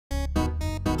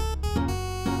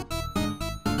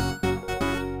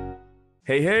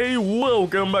Hey,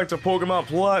 welcome back to Pokemon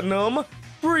Platinum.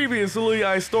 Previously,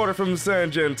 I started from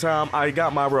Sanjin Town, I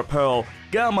got my Repel,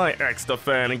 got my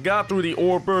X-Defend, got through the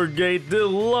Orberg Gate, did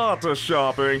lots of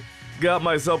shopping, got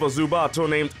myself a Zubato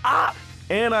named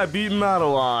and I beat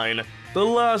Madeline. The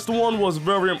last one was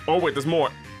very oh wait, there's more.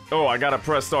 Oh, I gotta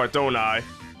press start, don't I?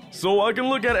 So I can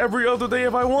look at every other day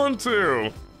if I want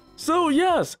to. So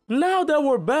yes, now that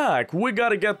we're back, we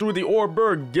gotta get through the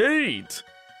Orberg Gate.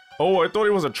 Oh, I thought he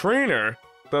was a trainer.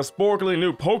 The sparkly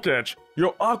new Poketch,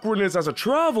 your awkwardness as a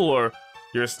traveler.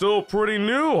 You're still pretty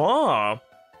new, huh?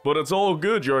 But it's all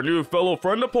good, you're a new fellow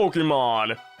friend of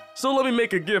Pokemon. So let me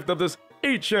make a gift of this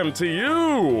HM to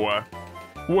you.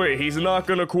 Wait, he's not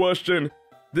gonna question.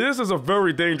 This is a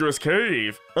very dangerous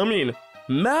cave. I mean,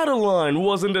 Madeline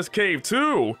was in this cave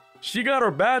too. She got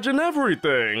her badge and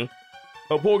everything.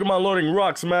 A Pokemon learning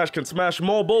Rock Smash can smash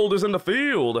more boulders in the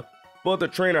field. But the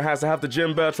trainer has to have the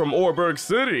gym badge from Orberg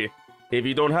City. If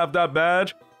you don't have that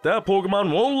badge, that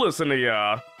Pokemon won't listen to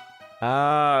ya.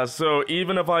 So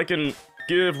even if I can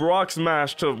give Rock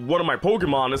Smash to one of my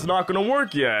Pokemon, it's not gonna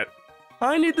work yet.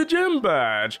 I need the gym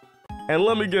badge. And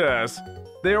let me guess,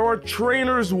 there are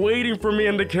trainers waiting for me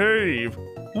in the cave.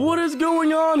 What is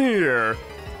going on here?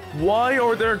 Why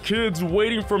are there kids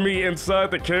waiting for me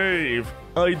inside the cave?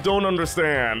 I don't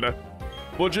understand.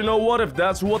 But you know what, if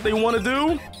that's what they want to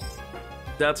do,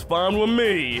 that's fine with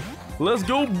me. Let's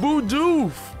go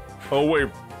Boodoof! Oh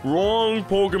wait, wrong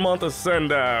Pokemon to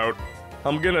send out.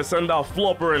 I'm gonna send out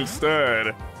Flopper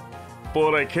instead.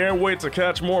 But I can't wait to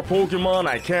catch more Pokemon,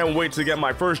 I can't wait to get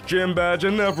my first gym badge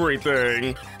and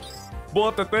everything.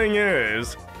 But the thing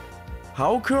is,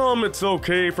 how come it's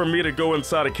okay for me to go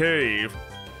inside a cave?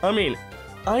 I mean,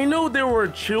 I know there were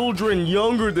children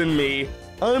younger than me.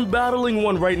 I'm battling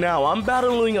one right now. I'm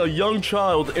battling a young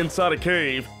child inside a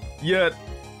cave, yet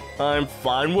I'm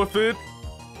fine with it.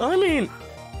 I mean,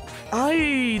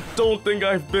 I don't think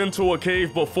I've been to a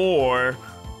cave before.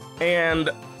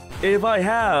 And if I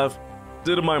have,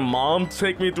 did my mom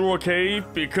take me through a cave?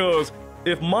 Because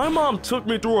if my mom took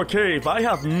me through a cave, I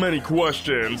have many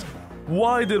questions.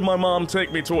 Why did my mom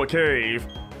take me to a cave?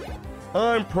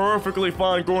 I'm perfectly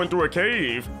fine going through a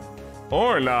cave,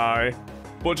 aren't I?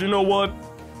 But you know what?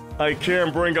 I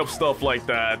can't bring up stuff like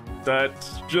that.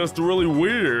 That's just really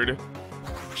weird.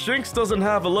 Shinx doesn't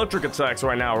have electric attacks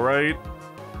right now, right?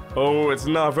 Oh, it's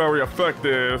not very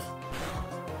effective.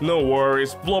 No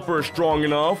worries, Flopper is strong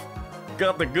enough.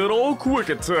 Got the good old quick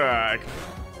attack.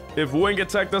 If wing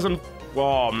attack doesn't...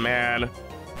 Oh man.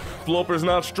 Flopper's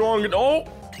not strong at all.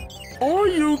 Are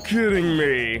you kidding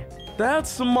me? That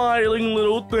smiling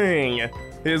little thing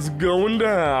is going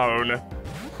down.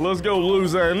 Let's go,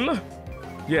 Luzen.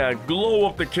 Yeah, glow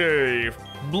up the cave.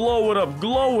 Blow it up,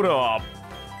 glow it up.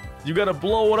 You gotta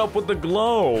blow it up with the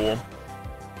glow.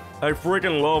 I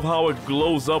freaking love how it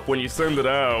glows up when you send it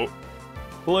out.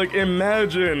 Like,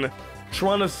 imagine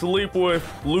trying to sleep with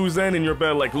Luzen in your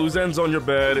bed. Like, Luzen's on your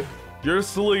bed. You're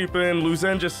sleeping.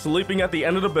 Luzen just sleeping at the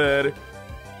end of the bed.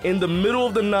 In the middle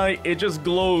of the night, it just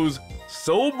glows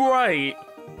so bright,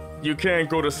 you can't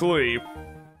go to sleep.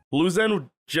 Luzen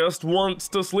just wants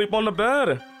to sleep on the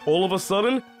bed. All of a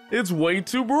sudden, it's way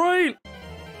too bright.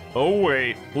 Oh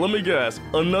wait, let me guess.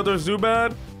 Another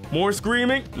Zubat? More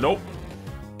screaming? Nope.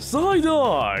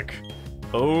 Psyduck!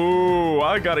 Oh,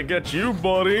 I gotta get you,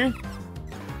 buddy.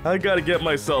 I gotta get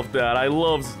myself that. I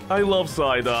love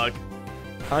Psyduck.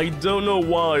 I don't know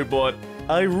why, but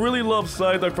I really love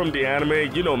Psyduck from the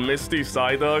anime. You know, Misty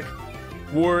Psyduck,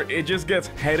 where it just gets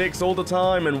headaches all the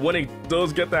time, and when it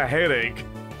does get that headache,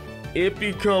 it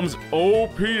becomes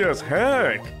OP as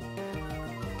heck.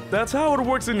 That's how it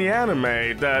works in the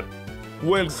anime, that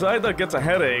when Psyduck gets a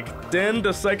headache, then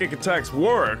the psychic attacks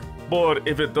work. But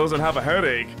if it doesn't have a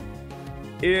headache,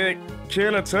 it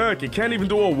can't attack. It can't even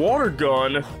do a water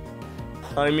gun.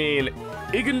 I mean,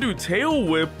 it can do Tail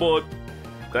Whip, but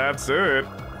that's it.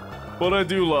 But I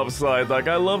do love Psyduck.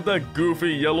 I love that goofy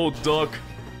yellow duck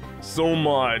so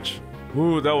much.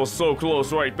 Ooh, that was so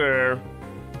close right there.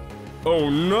 Oh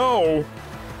no!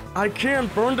 I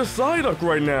can't burn the Psyduck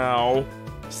right now.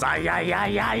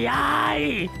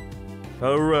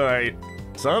 Alright,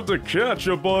 time to catch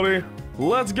you, buddy.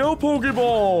 Let's go,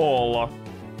 Pokeball!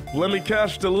 Let me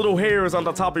catch the little hairs on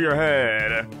the top of your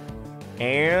head.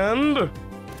 And...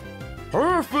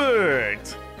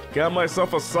 perfect! Got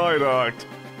myself a Psyduck.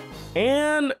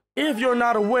 And if you're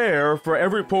not aware, for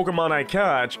every Pokemon I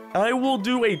catch, I will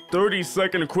do a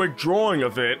 30-second quick drawing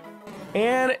of it,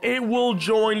 and it will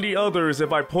join the others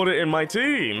if I put it in my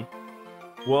team.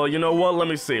 Well, you know what? Let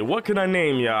me see. What can I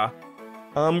name ya?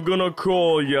 I'm gonna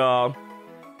call ya...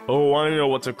 Oh, I know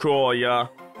what to call ya.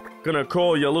 Gonna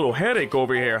call you a little headache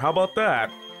over here, how about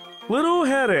that? Little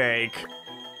headache.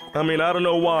 I mean, I don't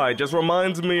know why, just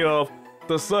reminds me of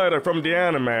the Cider from the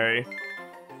anime.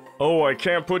 Oh, I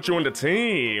can't put you in the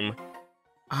team.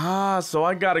 Ah, so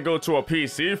I gotta go to a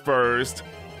PC first.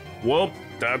 Well,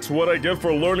 that's what I get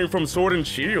for learning from Sword and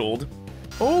Shield.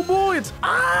 Oh boy, it's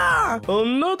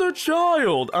another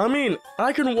child. I mean,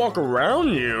 I can walk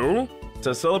around you.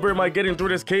 To celebrate my getting through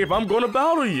this cave, I'm gonna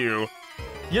battle you.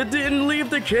 You didn't leave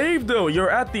the cave though. You're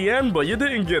at the end, but you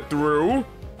didn't get through.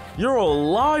 You're a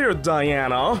liar,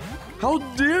 Diana. How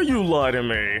dare you lie to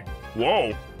me?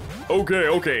 Whoa.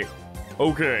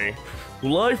 Okay.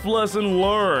 Life lesson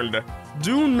learned.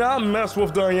 Do not mess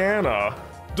with Diana.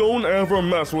 Don't ever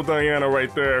mess with Diana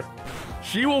right there.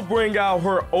 She will bring out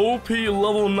her OP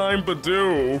level 9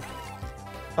 Bidoof.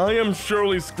 I am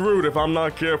surely screwed if I'm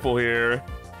not careful here.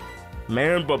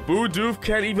 Man, but Bidoof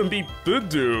can't even beat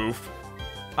Bidoof.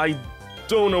 I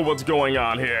don't know what's going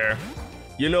on here.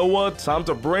 You know what? Time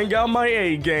to bring out my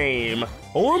A game.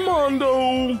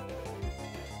 Armando!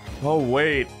 Oh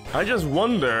wait, I just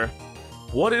wonder,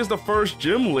 what is the first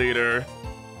gym leader?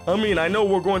 I mean, I know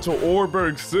we're going to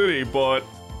Orberg City, but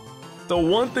the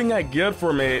one thing I get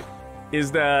from it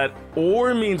is that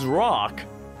Or means rock.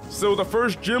 So the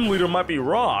first gym leader might be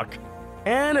Rock.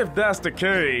 And if that's the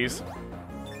case,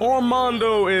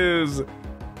 Armando is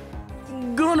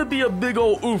gonna be a big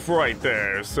ol' oof right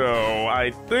there. So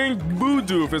I think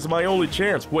Bidoof is my only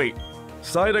chance. Wait,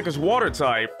 Psyduck is water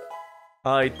type.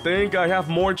 I think I have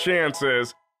more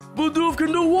chances. Bidoof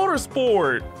can do water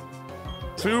sport.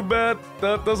 Too bad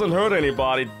that doesn't hurt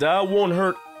anybody. That won't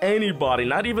hurt anybody,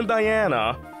 not even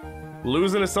Diana.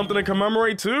 Losing is something to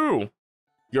commemorate too.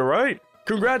 You're right.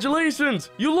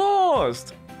 Congratulations, you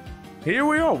lost. Here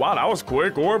we are. Wow, that was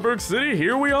quick. Orberg City,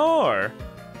 here we are.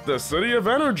 The City of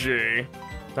Energy.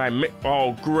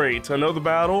 Oh, great. Another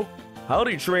battle?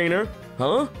 Howdy, trainer.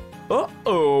 Huh?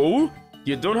 Uh-oh.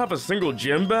 You don't have a single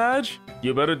gym badge?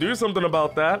 You better do something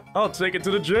about that. I'll take it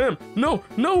to the gym. No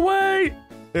way!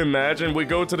 Imagine we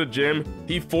go to the gym,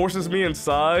 he forces me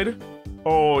inside.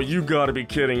 Oh, you gotta be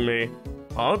kidding me.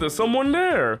 Oh, there's someone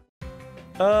there.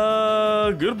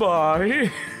 Goodbye.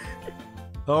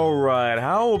 Alright,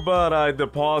 how about I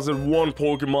deposit one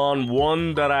Pokemon,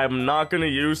 one that I'm not gonna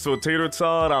use, so Tater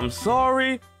Tot, I'm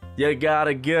sorry, you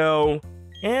gotta go.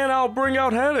 And I'll bring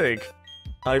out Headache.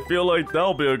 I feel like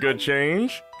that'll be a good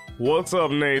change. What's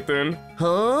up, Nathan?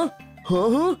 Huh?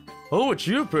 Oh, it's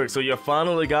you, Pixel, you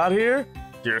finally got here?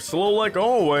 You're slow like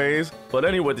always. But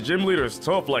anyway, the gym leader's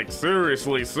tough, like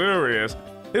seriously serious.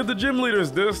 If the gym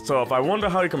leader's this tough, I wonder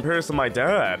how he compares to my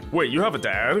dad. Wait, you have a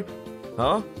dad?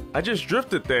 Huh? I just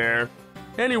drifted there.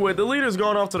 Anyway, the leader's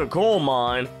gone off to the coal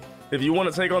mine. If you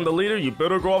want to take on the leader, you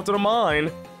better go off to the mine.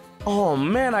 Oh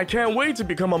man, I can't wait to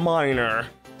become a miner.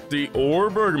 The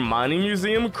Orberg Mining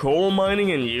Museum, coal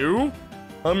mining and you?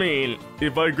 I mean,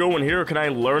 if I go in here, can I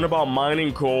learn about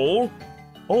mining coal?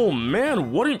 Oh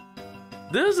man,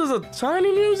 this is a tiny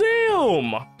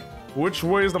museum! Which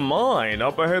way is the mine?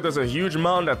 Up ahead there's a huge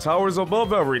mountain that towers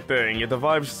above everything. It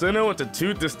divides Sinnoh into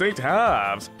two distinct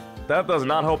halves. That does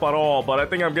not help at all, but I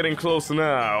think I'm getting close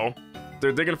now.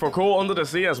 They're digging for coal under the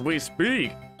sea as we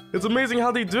speak. It's amazing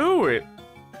how they do it.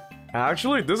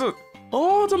 Actually,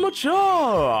 oh, it's a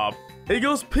Machop! It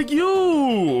goes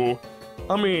Piggy!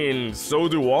 I mean, so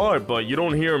do I, but you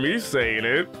don't hear me saying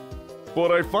it.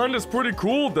 But I find this pretty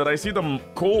cool that I see the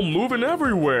coal moving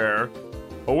everywhere.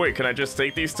 Oh wait, can I just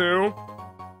take these two?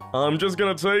 I'm just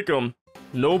gonna take them.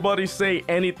 Nobody say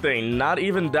anything, not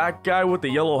even that guy with the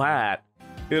yellow hat.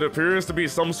 It appears to be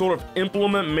some sort of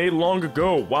implement made long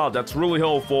ago. Wow, that's really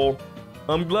helpful.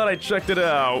 I'm glad I checked it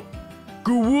out.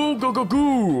 Goo go go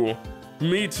goo!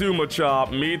 Me too,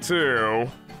 Machop, me too.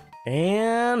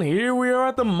 And here we are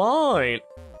at the mine.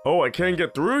 Oh, I can't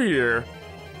get through here.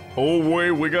 Oh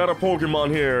wait, we got a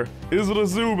Pokemon here. Is it a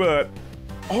Zubat?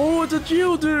 Oh, it's a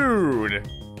Geodude!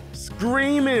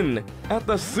 Screaming at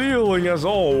the ceiling as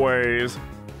always.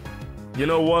 You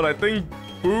know what, I think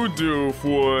Bidoof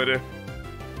would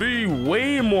be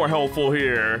way more helpful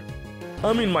here.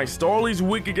 I mean, my Starly's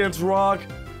weak against rock,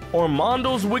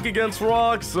 Armando's weak against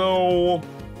rock, so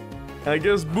I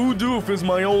guess Bidoof is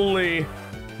my only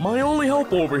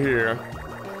help over here.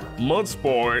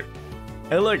 Mudsport.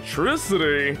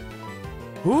 Electricity?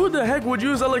 Who the heck would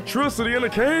use electricity in a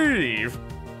cave?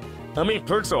 I mean,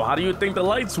 Pixel, how do you think the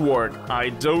lights work? I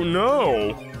don't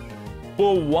know.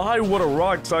 But why would a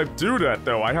rock type do that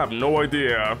though? I have no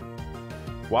idea.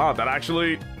 Wow,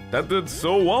 that did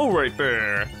so well right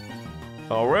there.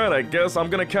 Alright, I guess I'm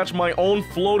gonna catch my own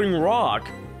floating rock.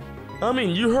 I mean,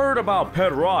 you heard about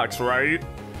pet rocks, right?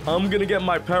 I'm gonna get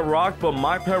my pet rock, but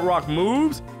my pet rock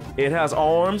moves. It has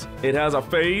arms, it has a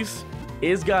face,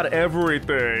 it's got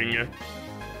everything.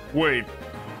 Wait,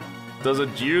 does a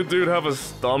Geodude have a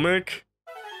stomach?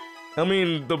 I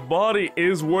mean, the body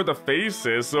is where the face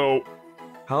is, so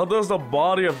how does the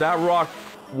body of that rock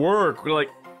work? Like,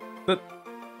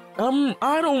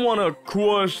 I don't want to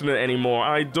question it anymore.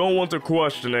 I don't want to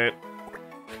question it.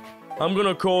 I'm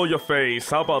gonna call your face.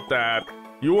 How about that?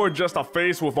 You are just a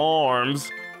face with arms.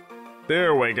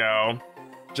 There we go.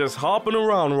 Just hopping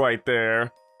around right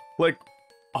there. Like,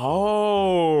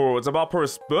 oh, it's about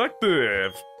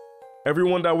perspective.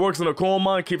 Everyone that works in a coal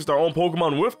mine keeps their own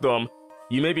Pokemon with them.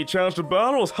 You may be challenged to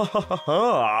battles, ha ha ha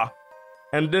ha.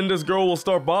 And then this girl will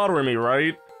start bothering me,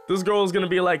 right? This girl is gonna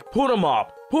be like, put him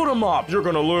up, you're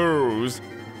gonna lose.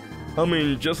 I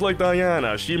mean, just like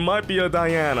Diana, she might be a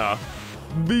Diana.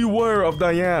 Beware of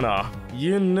Diana.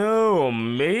 You know,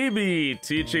 maybe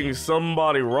teaching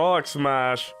somebody Rock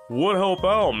Smash would help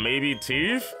out. Maybe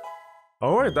Teeth?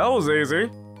 Alright, that was easy.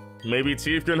 Maybe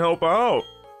Teeth can help out.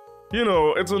 You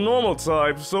know, it's a normal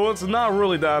type, so it's not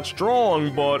really that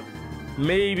strong, but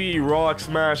maybe Rock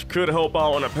Smash could help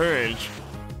out in a pinch.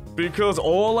 Because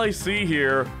all I see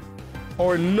here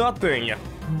are nothing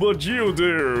but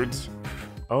Geodudes.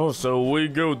 Oh, so we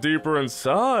go deeper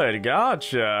inside,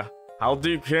 gotcha. How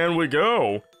deep can we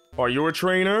go? Are you a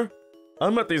trainer? I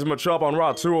met these Machop on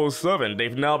Route 207.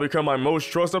 They've now become my most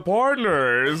trusted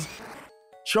partners.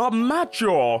 Chop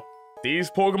Macho!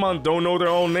 These Pokemon don't know their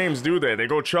own names, do they? They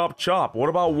go Chop Chop. What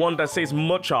about one that says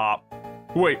Machop?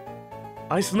 Wait,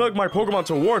 I snuck my Pokemon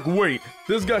to work. Wait,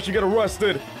 this guy should get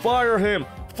arrested. Fire him!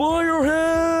 Fire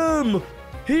him!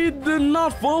 He did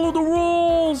not follow the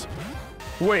rules!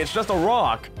 Wait, it's just a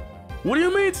rock. What do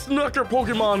you mean snuck your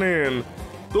Pokemon in?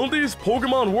 Don't these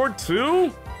Pokemon work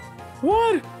too?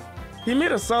 What? He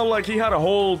made it sound like he had a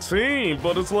whole team,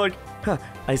 but it's like, huh,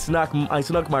 I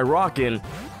snuck my rock in.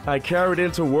 I carried it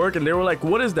into work and they were like,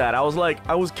 what is that? I was like,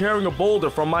 I was carrying a boulder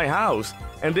from my house.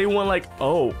 And they went like,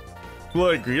 oh.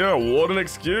 Like, yeah, what an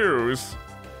excuse.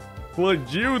 Like,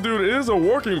 Geodude is a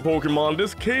working Pokemon.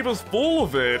 This cave is full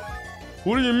of it.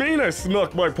 What do you mean I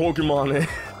snuck my Pokemon in?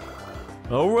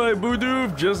 Alright,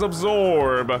 Boodoov, just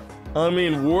absorb. I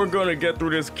mean, we're gonna get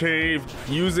through this cave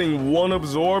using one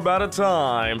absorb at a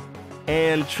time.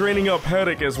 And training up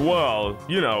Headache as well.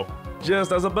 You know,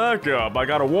 just as a backup. I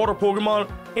got a water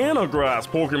Pokemon and a grass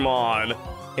Pokemon.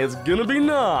 It's gonna be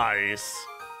nice.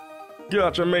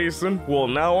 Gotcha, Mason. Well,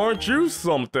 now aren't you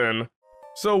something?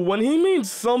 So when he means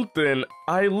something,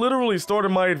 I literally started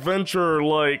my adventure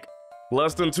like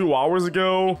less than 2 hours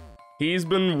ago. He's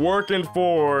been working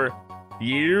for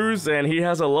years and he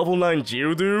has a level 9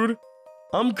 Geodude?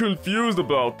 I'm confused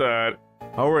about that.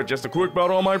 Alright, just a quick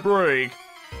battle on my break.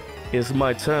 It's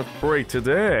my 10th break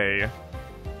today.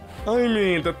 I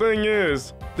mean, the thing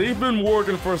is, they've been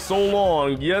working for so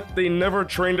long, yet they never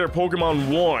trained their Pokemon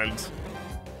once.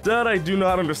 That I do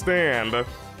not understand.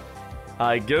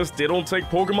 I guess they don't take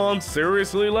Pokemon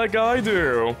seriously like I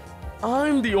do.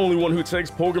 I'm the only one who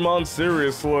takes Pokemon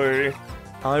seriously.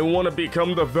 I want to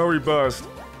become the very best.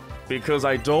 Because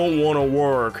I don't want to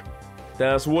work.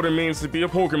 That's what it means to be a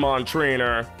Pokemon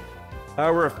trainer. I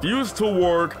refuse to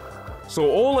work, so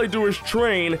all I do is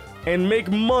train and make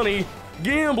money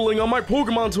gambling on my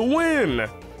Pokemon to win.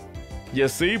 You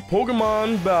see,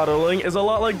 Pokemon battling is a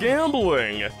lot like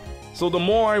gambling. So the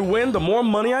more I win, the more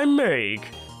money I make.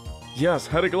 Yes,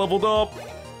 Headache leveled up.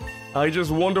 I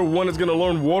just wonder when it's gonna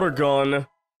learn Water Gun.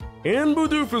 And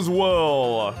Bidoof as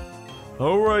well.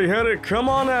 Alright, Headache, come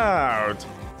on out.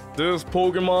 This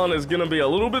Pokemon is gonna be a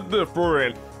little bit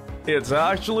different. It's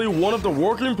actually one of the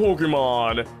working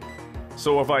Pokemon.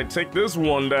 So if I take this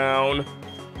one down,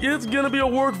 it's gonna be a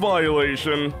work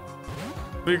violation.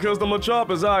 Because the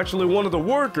Machop is actually one of the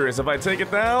workers. If I take it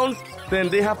down, then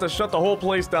they have to shut the whole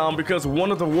place down because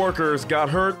one of the workers got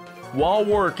hurt while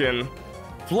working.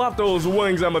 Flap those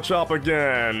wings at Machop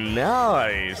again.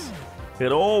 Nice.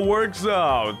 It all works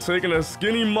out. Taking a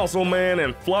skinny muscle man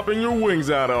and flopping your wings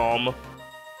at him.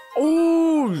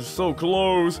 Oh, so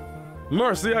close.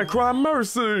 Mercy, I cry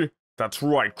mercy. That's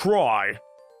right, cry.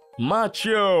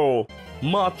 Macho.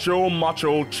 Macho,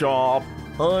 macho chop.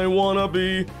 I wanna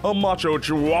be a macho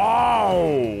chop.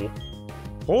 Wow.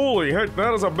 Holy heck,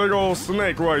 that is a big old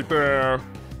snake right there.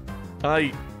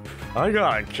 I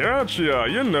gotta catch ya,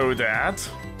 you know that.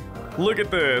 Look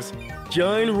at this.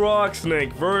 Giant rock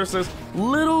snake versus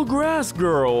little grass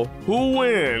girl. Who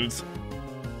wins?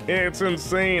 It's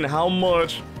insane how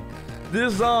much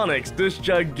this Onyx, this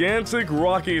gigantic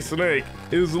rocky snake,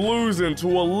 is losing to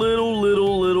a little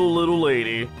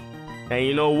lady. And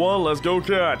you know what? Let's go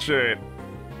catch it.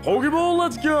 Pokeball,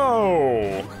 let's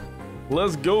go!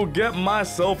 Let's go get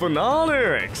myself an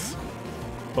Onix!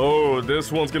 Oh,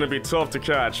 this one's gonna be tough to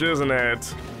catch, isn't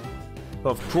it?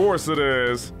 Of course it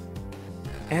is.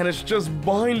 And it's just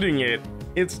binding it.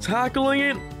 It's tackling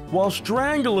it while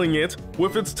strangling it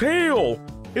with its tail.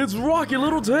 Its rocky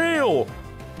little tail.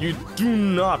 You do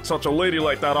not touch a lady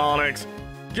like that, Onix.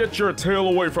 Get your tail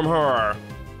away from her.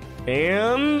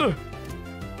 And...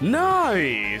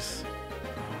 nice!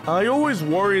 I always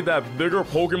worry that bigger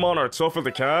Pokemon are tougher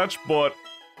to catch, but...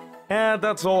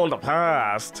 that's all in the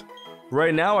past.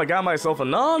 Right now, I got myself an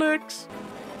Onix.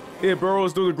 It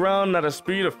burrows through the ground at a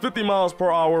speed of 50 miles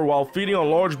per hour while feeding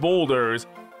on large boulders.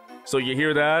 So you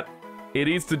hear that? It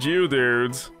eats the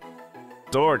Geodudes.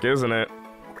 Dark, isn't it?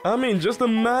 I mean, just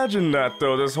imagine that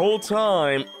though, this whole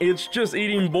time, it's just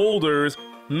eating boulders.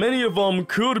 Many of them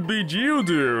could be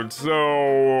Geodudes,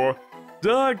 so...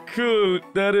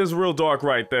 that is real dark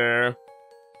right there.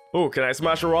 Oh, can I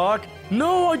smash a rock?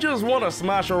 No, I just want to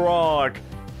smash a rock.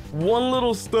 One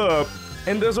little step,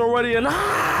 and there's already an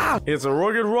It's a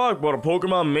rugged rock, but a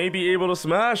Pokemon may be able to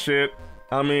smash it.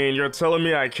 I mean, you're telling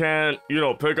me I can't,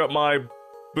 pick up my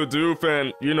Bidoof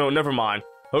and, never mind.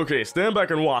 Okay, stand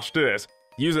back and watch this.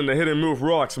 Using the hidden move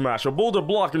Rock Smash, a boulder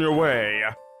blocking your way.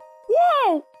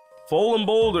 Whoa! Fallen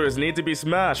boulders need to be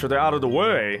smashed or they're out of the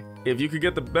way. If you could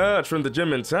get the badge from the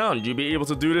gym in town, you'd be able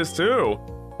to do this too.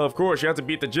 Of course, you have to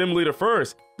beat the gym leader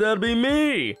first. That'd be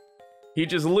me. He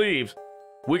just leaves.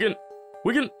 We can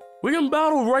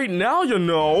battle right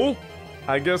now,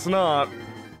 I guess not.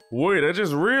 Wait, I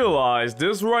just realized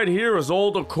this right here is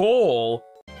all the coal.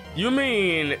 You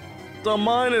mean the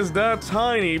mine is that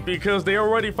tiny because they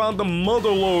already found the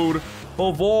motherlode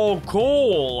of all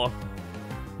coal?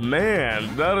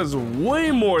 Man, that is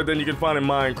way more than you can find in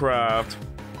Minecraft.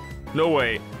 No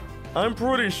way. I'm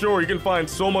pretty sure you can find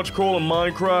so much coal in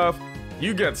Minecraft,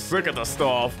 you get sick of the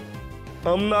stuff.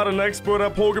 I'm not an expert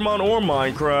at Pokemon or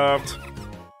Minecraft.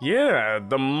 Yeah,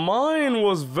 the mine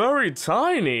was very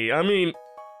tiny. I mean,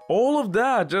 all of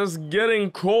that just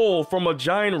getting coal from a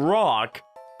giant rock.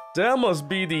 That must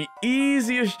be the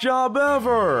easiest job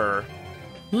ever.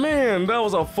 Man, that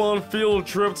was a fun field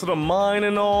trip to the mine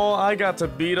and all. I got to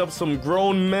beat up some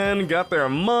grown men, got their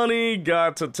money,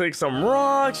 got to take some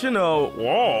rocks,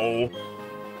 Whoa.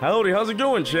 Howdy, how's it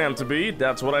going, Champ-to-be?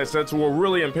 That's what I said to a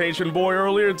really impatient boy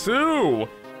earlier, too.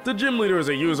 The gym leader is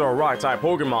a user of Rock-type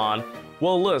Pokemon.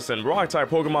 Well, listen, Rock-type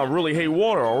Pokemon really hate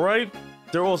water, alright?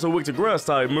 They're also weak to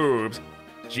Grass-type moves.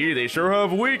 Gee, they sure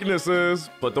have weaknesses,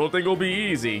 but don't think it'll be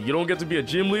easy. You don't get to be a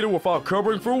gym leader without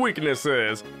covering for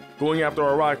weaknesses. Going after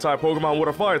a Rock-type Pokemon with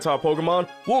a Fire-type Pokemon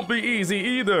won't be easy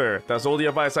either. That's all the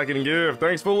advice I can give.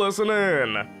 Thanks for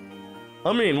listening.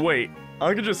 I mean, wait,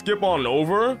 I could just skip on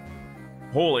over?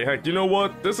 Holy heck, you know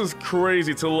what? This is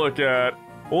crazy to look at.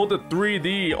 All the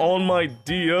 3D on my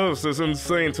DS is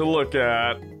insane to look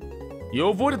at. You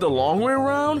avoided the long way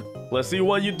around? Let's see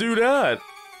why you do that.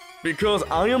 Because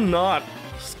I am not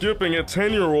skipping a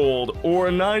 10-year-old or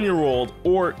a 9-year-old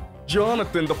or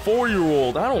Jonathan the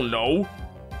 4-year-old. I don't know.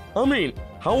 I mean,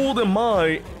 how old am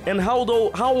I and how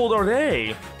old are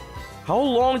they? How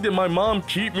long did my mom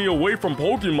keep me away from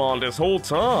Pokemon this whole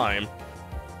time?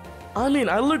 I mean,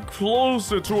 I look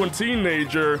closer to a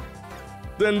teenager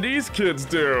than these kids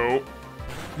do.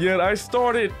 Yet I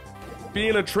started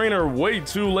being a trainer way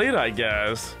too late, I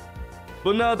guess.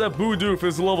 But now that Bidoof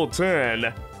is level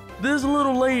 10, this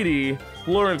little lady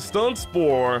learned Stunt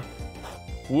Spore,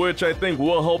 which I think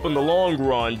will help in the long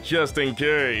run, just in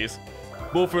case.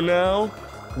 But for now,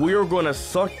 we are going to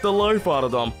suck the life out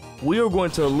of them. We are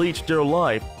going to leech their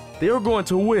life. They are going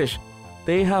to wish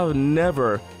they have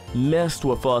never messed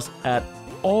with us at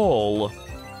all.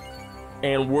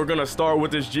 And we're gonna start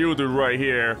with this Geodude right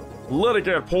here. Let it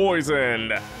get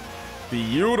poisoned.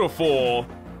 Beautiful.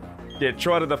 You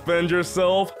try to defend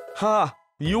yourself? Ha!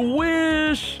 You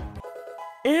wish!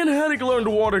 And Headache learned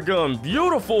Water Gun.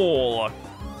 Beautiful!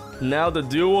 Now the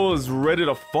duo is ready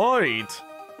to fight.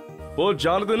 But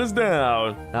Jonathan is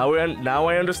down. Now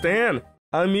I understand.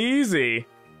 I'm easy.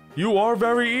 You are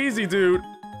very easy, dude.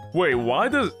 Wait, why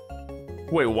does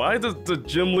the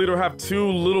gym leader have two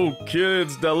little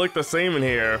kids that look the same in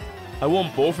here? I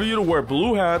want both of you to wear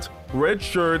blue hats, red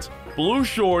shirts, blue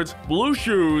shorts, blue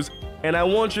shoes, and I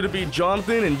want you to be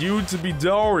Jonathan and you to be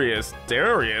Darius.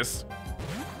 Darius?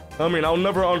 I mean, I'll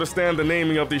never understand the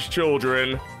naming of these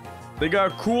children. They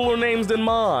got cooler names than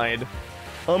mine.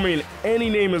 I mean, any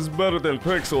name is better than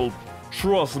Pixel.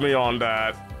 Trust me on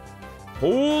that.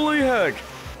 Holy heck.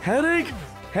 Headache?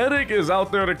 Headache is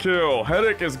out there to kill.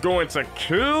 Headache is going to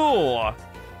kill.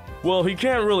 Well, he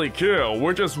can't really kill.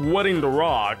 We're just wetting the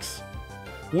rocks.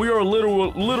 We are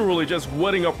literally just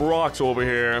wetting up rocks over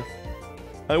here.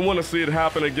 I want to see it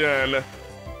happen again.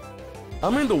 I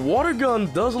mean, the water gun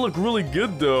does look really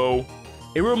good though.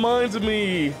 It reminds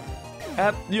me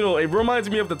of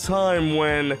the time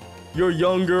when you're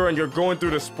younger and you're going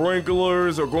through the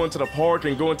sprinklers or going to the park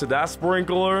and going to that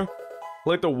sprinkler.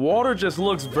 Like, the water just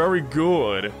looks very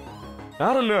good.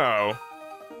 I don't know.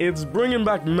 It's bringing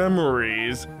back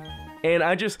memories. And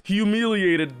I just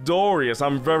humiliated Darius.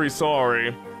 I'm very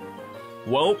sorry.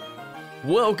 Well,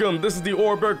 welcome. This is the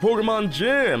Orberg Pokemon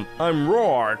Gym. I'm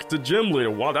Roark, the gym leader.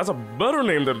 Wow, that's a better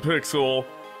name than Pixel.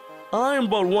 I am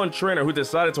but one trainer who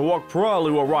decided to walk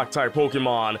proudly with Rock-type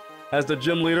Pokemon. As the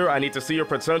gym leader, I need to see your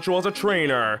potential as a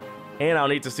trainer. And I'll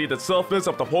need to see the toughness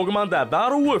of the Pokemon that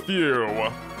battle with you.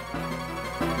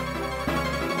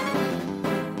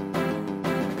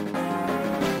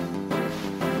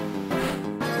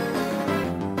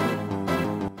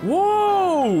 Whoa!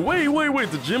 Wait,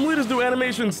 the gym leaders do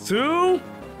animations too?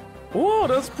 Whoa,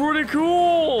 that's pretty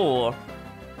cool!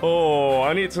 Oh,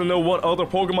 I need to know what other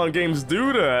Pokemon games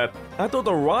do that. I thought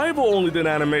the rival only did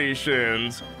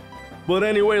animations. But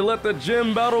anyway, let the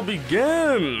gym battle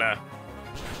begin!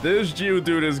 This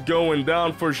Geodude is going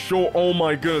down for sure. Oh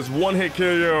my goodness, one-hit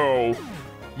KO.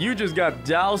 You just got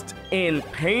doused in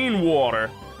pain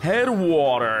water. Head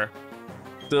water.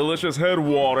 Delicious head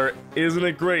water. Isn't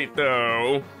it great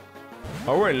though?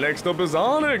 Alright, next up is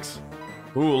Onix.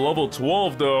 Ooh, level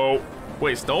 12 though.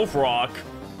 Wait, Stealth Rock?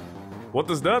 What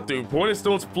does that do? Pointed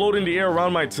stones float in the air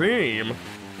around my team.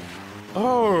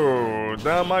 Oh,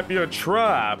 that might be a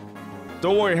trap.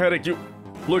 Don't worry, Headache, you...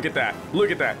 Look at that.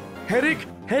 Look at that.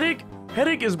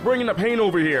 Headache is bringing the pain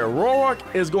over here. Roark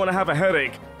is going to have a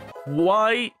headache.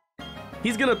 Why?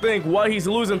 He's gonna think why he's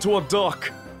losing to a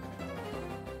duck.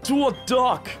 To a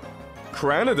duck.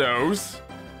 Cranidos?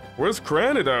 Where's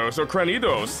Cranidos or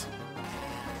Cranidos?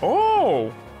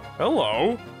 Oh,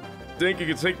 hello. Think you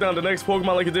could take down the next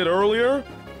Pokemon like you did earlier?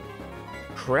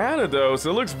 Cranidos,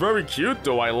 it looks very cute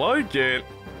though, I like it.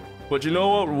 But you know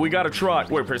what, we gotta try.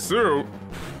 Wait, Pursuit?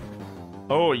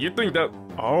 Oh, you think that...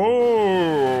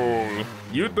 Oh,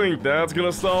 you think that's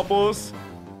gonna stop us?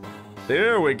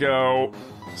 There we go.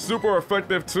 Super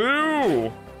effective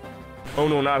too. Oh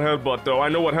no, not Headbutt though. I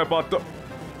know what Headbutt does.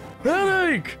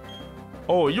 Headache!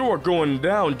 Oh, you are going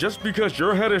down. Just because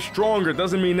your head is stronger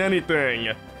doesn't mean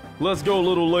anything. Let's go,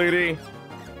 little lady.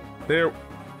 There.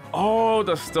 Oh,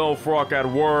 the Stealth Rock at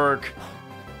work.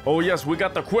 Oh yes, we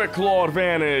got the Quick Claw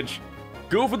advantage.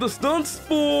 Go for the Stun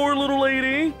Spore, little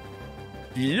lady.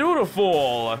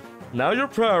 Beautiful. Now you're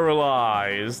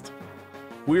paralyzed.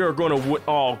 We are gonna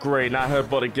oh great, not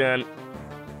Headbutt again.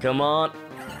 Come on.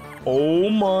 Oh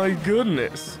my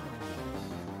goodness.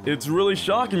 It's really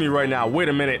shocking me right now. Wait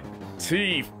a minute.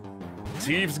 Teeth.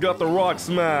 Teeth's got the Rock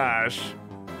Smash.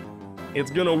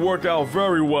 It's gonna work out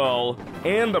very well.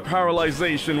 And the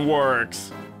paralyzation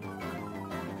works.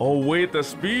 Oh wait, the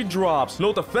speed drops.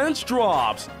 No, defense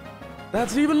drops.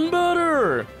 That's even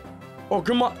better. Oh,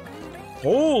 come on.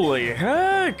 Holy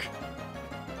heck.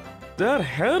 That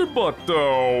Headbutt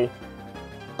though.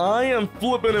 I am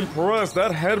flippin' impressed.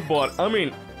 That Headbutt. I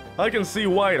mean, I can see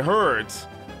why it hurts.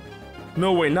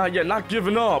 No way, not yet, not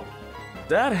giving up.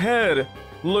 That head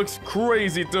looks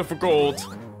crazy difficult.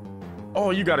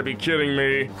 Oh, you gotta be kidding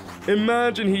me.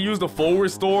 Imagine he used a full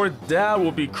restore. That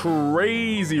would be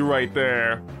crazy right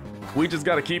there. We just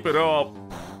gotta keep it up.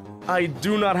 I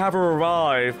do not have a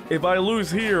revive. If I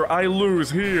lose here, I lose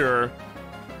here.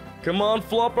 Come on,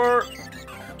 Flopper.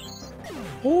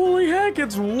 Holy heck,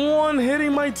 it's one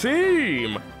hitting my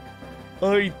team.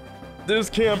 This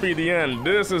can't be the end.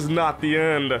 This is not the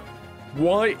end.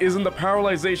 Why isn't the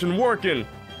paralyzation working?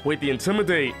 Wait, the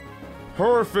Intimidate.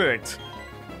 Perfect.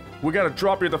 We gotta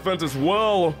drop your defense as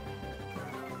well.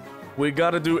 We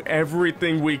gotta do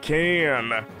everything we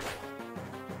can.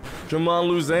 Come on,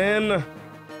 Luzanne.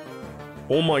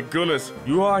 Oh my goodness,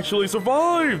 you actually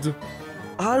survived.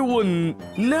 I would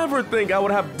never think I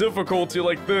would have difficulty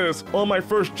like this on my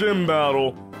first gym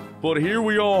battle. But here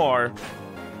we are.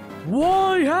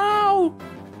 Why? How?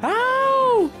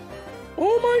 How?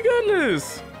 Oh my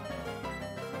goodness!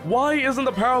 Why isn't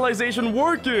the paralyzation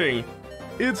working?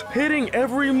 It's hitting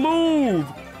every move!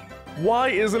 Why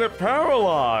isn't it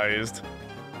paralyzed?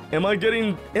 Am I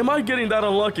getting that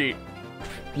unlucky?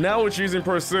 Now it's using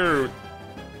Pursuit.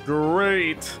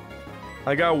 Great.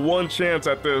 I got one chance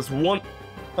at this.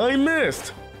 I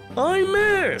missed! I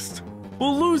missed!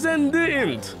 But Luzanne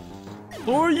didn't!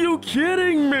 Are you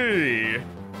kidding me?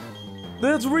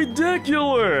 That's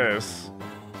ridiculous!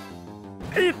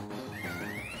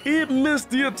 It missed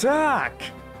the attack!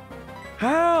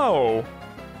 How?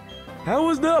 How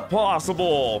is that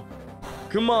possible?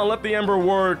 Come on, let the ember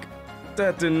work.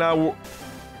 That did not work.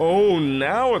 Oh,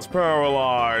 now it's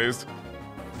paralyzed.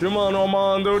 Come on,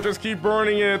 Armando, just keep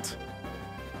burning it.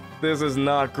 This is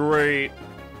not great.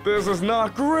 This is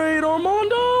not great,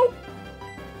 Armando!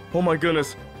 Oh my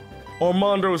goodness.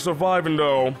 Armando is surviving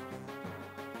though.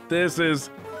 This is...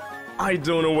 I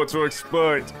don't know what to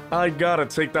expect. I gotta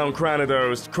take down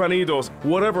Cranidos,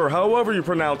 whatever, however you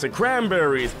pronounce it,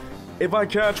 cranberries. If I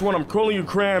catch one, I'm calling you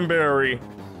Cranberry.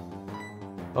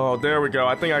 Oh, there we go.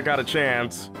 I think I got a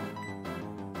chance.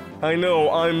 I know,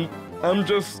 I'm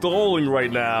just stalling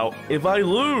right now. If I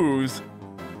lose,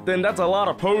 then that's a lot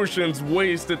of potions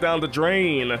wasted down the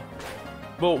drain.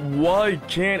 But why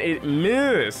can't it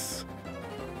miss?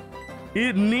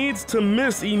 It needs to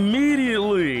miss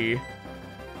immediately.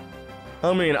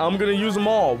 I mean, I'm gonna use them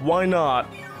all. Why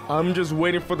not? I'm just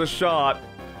waiting for the shot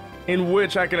in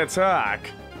which I can attack.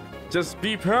 Just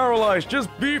be paralyzed. Just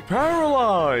be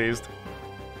paralyzed.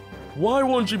 Why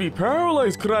won't you be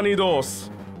paralyzed, Cranidos?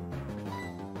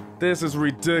 This is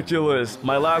ridiculous.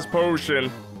 My last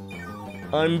potion.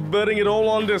 I'm betting it all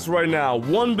on this right now.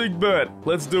 One big bet.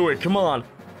 Let's do it. Come on.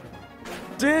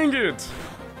 Dang it.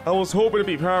 I was hoping to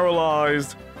be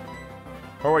paralyzed.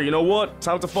 Alright, you know what?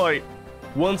 Time to fight.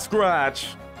 One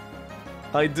scratch.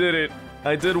 I did it.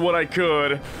 I did what I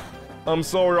could. I'm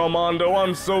sorry, Armando.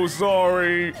 I'm so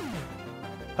sorry.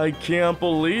 I can't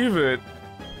believe it.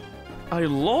 I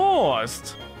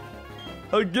lost.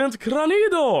 Against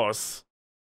Cranidos.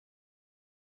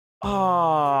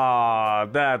 Ah,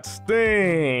 that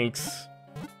stinks.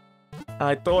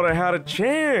 I thought I had a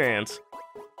chance.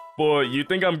 But you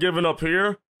think I'm giving up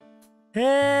here?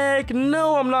 Heck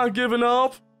no, I'm not giving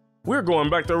up. We're going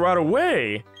back there right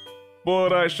away.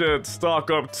 But I should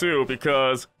stock up too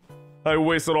because I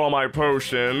wasted all my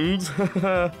potions.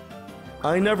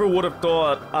 I never would have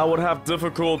thought I would have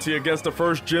difficulty against the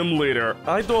first gym leader.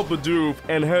 I thought Bidoof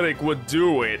and Headache would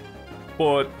do it.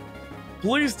 But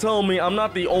please tell me I'm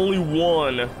not the only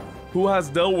one who has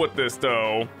dealt with this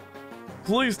though.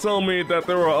 Please tell me that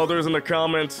there are others in the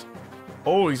comments.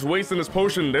 Oh, he's wasting his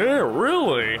potion there,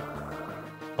 really?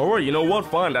 Alright, you know what?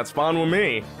 Fine, that's fine with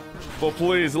me. But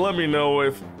please let me know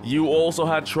if you also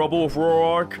had trouble with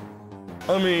Roark.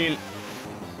 I mean,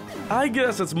 I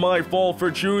guess it's my fault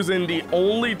for choosing the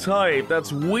only type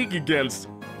that's weak against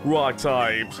rock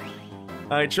types.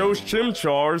 I chose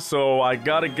Chimchar, so I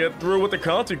gotta get through with the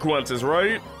consequences,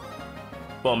 right?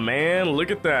 But man,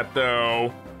 look at that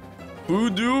though.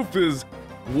 Bidoof is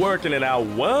working it out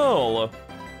well.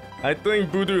 I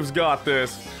think Bidoof's got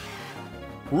this.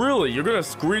 Really, you're gonna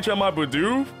screech at my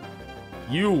Bidoof?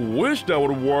 You wish that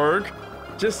would work.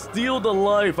 Just steal the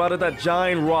life out of that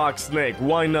giant rock snake,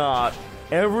 why not?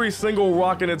 Every single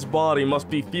rock in its body must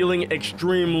be feeling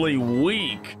extremely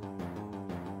weak.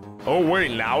 Oh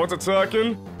wait, now it's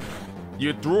attacking?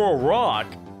 You threw a rock.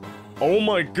 Oh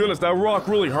my goodness, that rock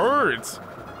really hurts.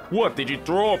 What, did you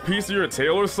throw a piece of your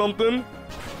tail or something?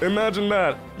 Imagine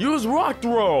that. Use rock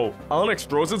throw. Onyx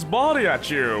throws its body at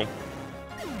you.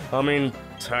 I mean,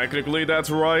 technically that's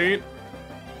right.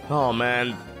 Oh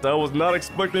man, I was not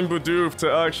expecting Bidoof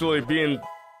to actually be in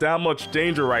that much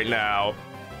danger right now.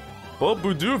 But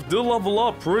Bidoof did level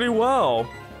up pretty well.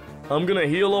 I'm gonna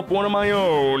heal up one of my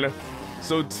own.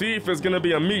 So Teeth is gonna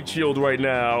be a meat shield right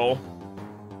now.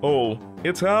 Oh,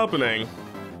 it's happening.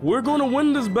 We're gonna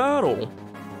win this battle.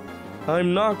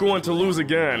 I'm not going to lose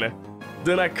again.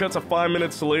 Then I cut to 5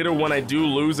 minutes later when I do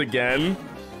lose again.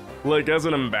 Like as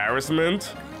an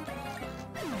embarrassment.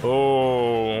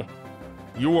 Oh,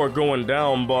 you are going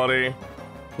down, buddy.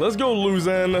 Let's go,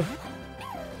 Luzin.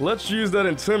 Let's use that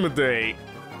Intimidate.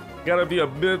 Gotta be a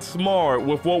bit smart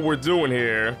with what we're doing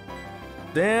here.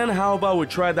 Then how about we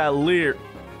try that Leer?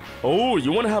 Oh,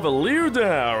 you wanna have a Leer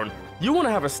down? You wanna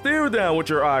have a stare down with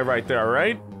your eye right there,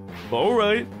 right?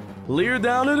 Alright, Leer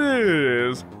down it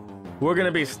is. We're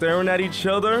gonna be staring at each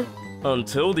other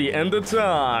until the end of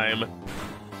time.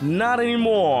 Not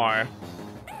anymore.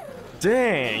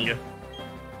 Dang.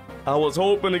 I was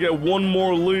hoping to get one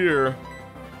more Leer.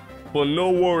 But no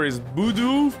worries,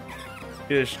 Bidoof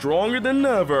is stronger than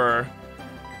ever.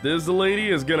 This lady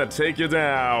is gonna take you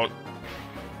down.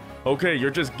 Okay, you're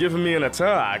just giving me an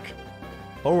attack.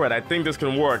 Alright, I think this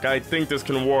can work. I think this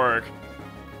can work.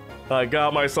 I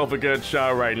got myself a good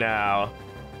shot right now.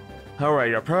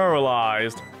 Alright, you're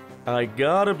paralyzed. I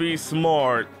gotta be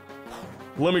smart.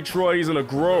 Let me try using a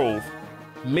Growth.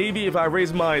 Maybe if I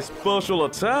raise my special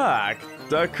attack,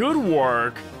 that could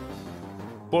work.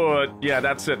 But yeah,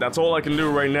 that's it. That's all I can do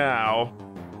right now.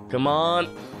 Come on.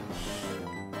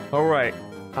 Alright,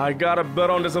 I gotta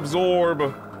bet on this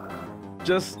Absorb.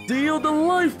 Just steal the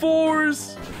life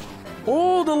force!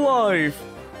 All the life!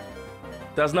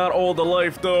 That's not all the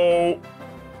life, though.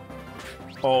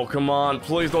 Oh, come on.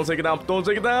 Please don't take it down. Don't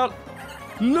take it down.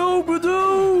 No,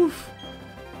 Bidoof!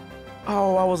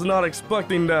 Oh, I was not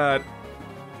expecting that.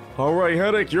 Alright,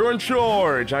 Headache, you're in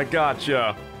charge. I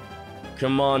gotcha.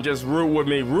 Come on, just root with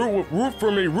me. Root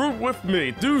for me. Root with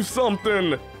me. Do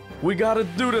something. We gotta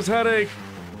do this, Headache.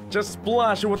 Just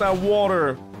splash it with that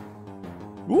water.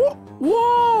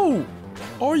 Whoa!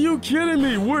 Are you kidding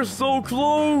me? We're so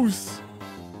close.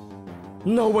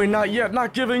 No way, not yet.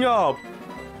 Not giving up.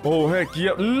 Oh, heck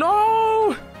yeah.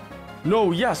 No!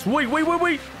 No, yes.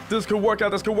 Wait. This could work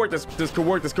out. This could work. This could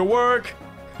work. This could work.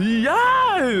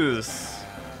 Yes!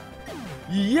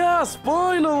 Yes,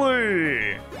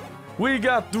 finally! We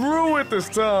got through it this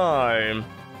time.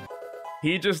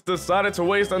 He just decided to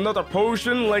waste another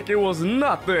potion like it was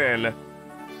nothing.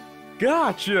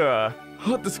 Gotcha!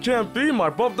 This can't be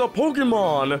my buffed up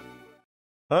Pokemon!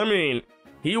 I mean,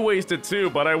 he wasted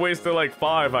 2, but I wasted like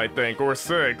 5, I think, or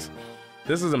 6.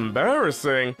 This is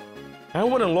embarrassing. I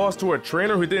went and lost to a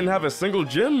trainer who didn't have a single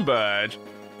gym badge.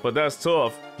 But that's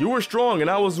tough. You were strong and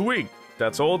I was weak.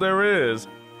 That's all there is.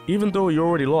 Even though you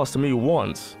already lost to me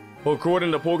once.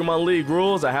 According to Pokemon League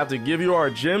rules, I have to give you our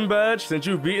gym badge since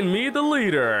you've beaten me, the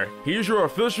leader. Here's your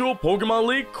official Pokemon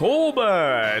League Coal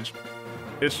badge.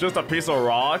 It's just a piece of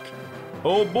rock?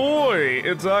 Oh boy,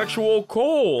 it's actual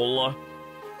coal.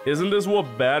 Isn't this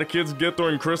what bad kids get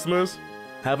during Christmas?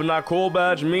 Having that coal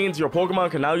badge means your Pokemon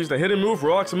can now use the hidden move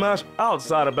Rock Smash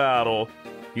outside of battle.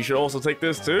 You should also take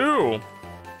this too.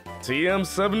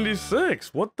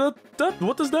 TM76.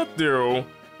 What does that do?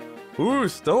 Ooh,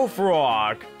 Stealth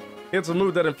Rock. It's a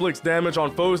move that inflicts damage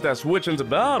on foes that switch into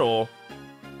battle.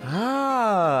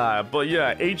 Ah, but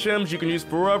yeah, HMs you can use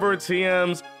forever,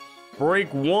 TMs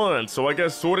break once. So I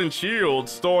guess Sword and Shield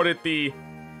started the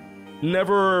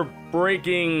never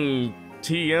breaking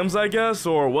TMs, I guess,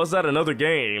 or was that another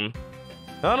game?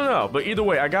 I don't know, but either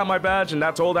way, I got my badge and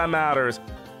that's all that matters.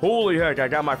 Holy heck, I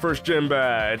got my first gym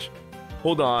badge.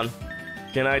 Hold on.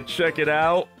 Can I check it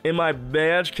out in my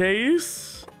badge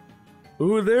case?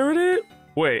 Ooh, there it is.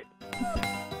 Wait.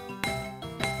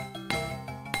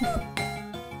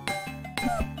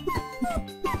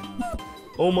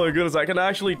 Oh my goodness, I can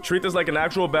actually treat this like an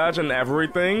actual badge and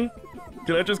everything?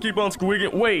 Can I just keep on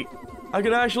squeaking? Wait, I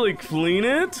can actually clean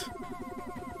it?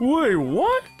 Wait,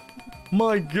 what?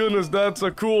 My goodness, that's a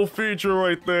cool feature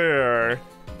right there.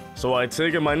 So I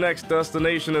take it my next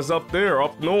destination is up there,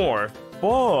 up north.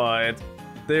 But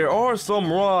there are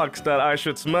some rocks that I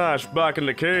should smash back in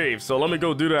the cave, so let me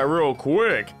go do that real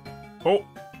quick. Oh,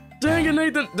 dang it,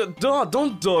 Nathan!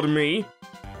 Don't dud me!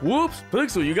 Whoops,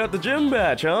 Pixel, you got the gym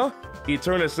badge, huh?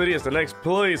 Eterna City is the next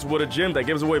place with a gym that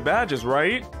gives away badges,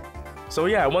 right? So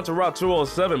yeah, I went to Route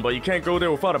 207, but you can't go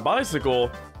there without a bicycle.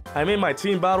 I made my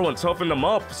team battle and toughened them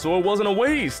up, so it wasn't a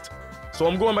waste. So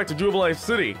I'm going back to Jubilife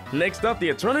City. Next up, the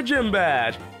Eterna Gym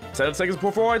badge. 10 seconds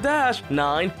before I dash.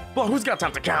 9. But who's got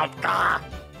time to count? Ah!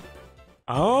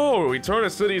 Oh,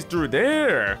 Eterna City's through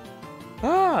there.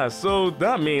 Ah, so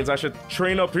that means I should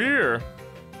train up here.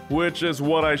 Which is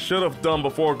what I should have done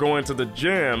before going to the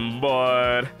gym,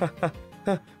 but...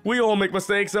 we all make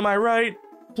mistakes, am I right?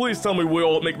 Please tell me we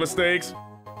all make mistakes.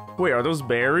 Wait, are those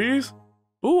berries?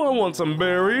 Ooh, I want some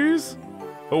berries.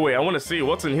 Oh wait, I want to see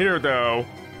what's in here though.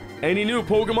 Any new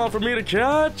Pokemon for me to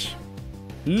catch?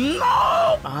 No!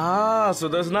 Ah, so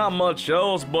there's not much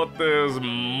else, but there's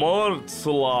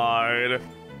Mudslide.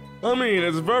 I mean,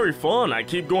 it's very fun. I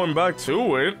keep going back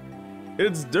to it.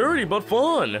 It's dirty, but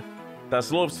fun. That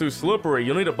slope's too slippery.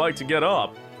 You'll need a bike to get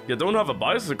up. You don't have a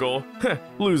bicycle? Heh,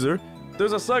 loser.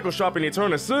 There's a cycle shop in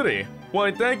Eterna City.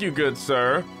 Why, thank you, good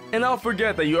sir. And I'll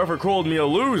forget that you ever called me a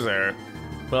loser.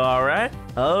 Alright,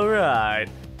 alright.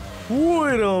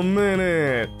 Wait a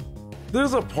minute.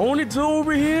 There's a Ponytail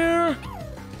over here?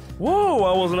 Whoa,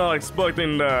 I was not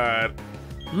expecting that.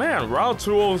 Man, Route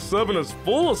 207 is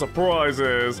full of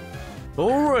surprises.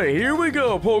 Alright, here we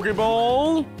go,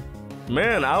 Pokeball.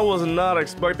 Man, I was not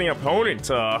expecting a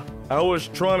Ponyta. I was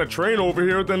trying to train over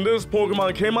here, then this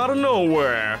Pokemon came out of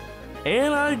nowhere.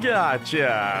 And I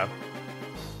gotcha.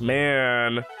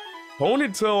 Man,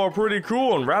 Ponyta are pretty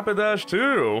cool and Rapidash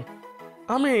too.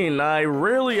 I mean, I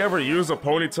rarely ever use a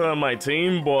Ponyta on my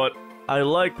team, but I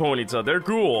like Ponyta, they're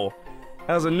cool.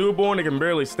 As a newborn, it can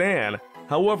barely stand.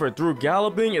 However, through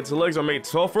galloping, its legs are made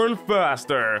tougher and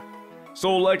faster.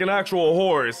 So like an actual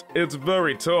horse, it's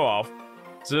very tough.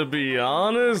 To be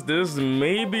honest, this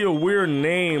may be a weird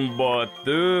name, but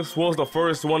this was the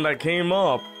first one that came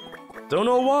up. Don't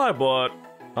know why, but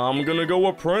I'm gonna go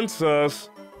with Princess.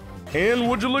 And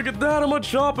would you look at that, I'm a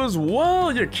chop as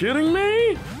well, you kidding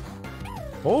me?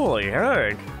 Holy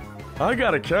heck, I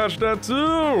gotta catch that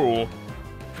too.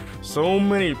 So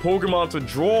many Pokemon to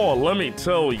draw, let me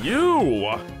tell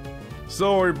you.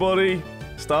 Sorry buddy,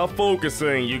 stop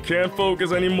focusing, you can't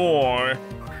focus anymore.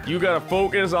 You gotta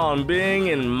focus on being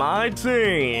in my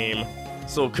team.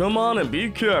 So come on and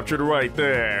be captured right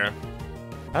there.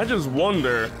 I just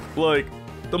wonder, like,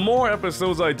 the more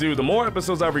episodes I do, the more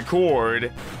episodes I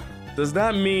record, does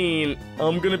that mean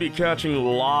I'm gonna be catching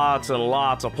lots and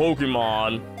lots of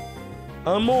Pokemon?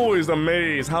 I'm always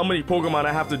amazed how many Pokemon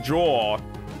I have to draw.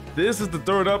 This is the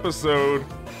 3rd episode,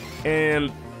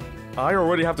 and I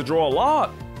already have to draw a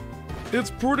lot.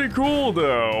 It's pretty cool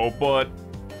though, but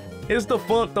it's the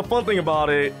fun thing about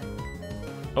it.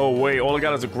 Oh wait, all I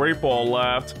got is a Great Ball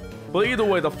left. But either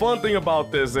way, the fun thing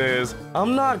about this is,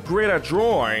 I'm not great at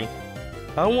drawing.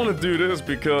 I want to do this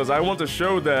because I want to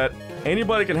show that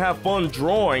anybody can have fun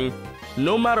drawing,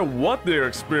 no matter what their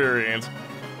experience.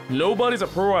 Nobody's a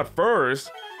pro at first.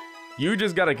 You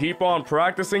just gotta keep on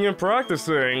practicing and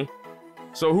practicing.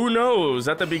 So who knows,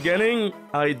 at the beginning,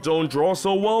 I don't draw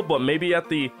so well, but maybe at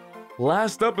the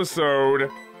last episode,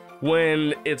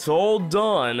 when it's all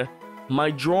done,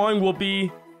 my drawing will be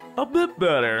a bit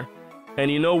better. And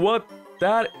you know what?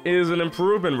 That is an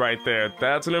improvement right there.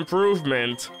 That's an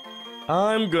improvement.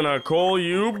 I'm gonna call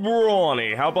you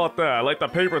Brawny. How about that? Like the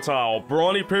paper towel.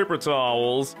 Brawny paper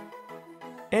towels.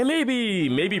 And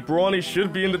maybe Brawny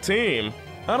should be in the team.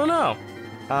 I don't know.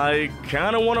 I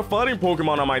kinda want a fighting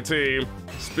Pokemon on my team.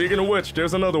 Speaking of which,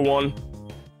 there's another one.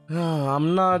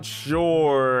 I'm not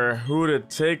sure who to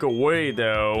take away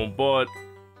though, but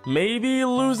maybe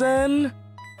Luzen?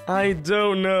 I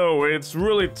don't know. It's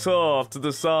really tough to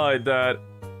decide that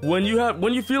when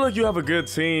you feel like you have a good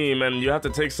team and you have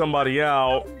to take somebody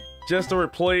out just to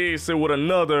replace it with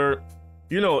another,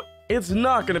 you know, it's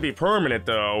not gonna be permanent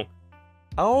though.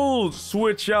 I'll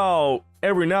switch out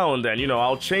every now and then, you know,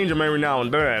 I'll change them every now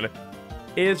and then.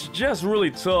 It's just really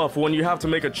tough when you have to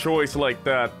make a choice like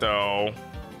that though.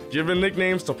 Giving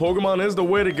nicknames to Pokemon is the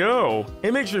way to go.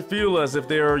 It makes you feel as if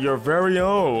they're your very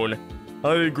own.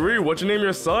 I agree, what'd you name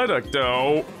your Psyduck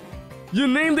though? You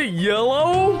named it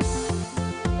Yellow?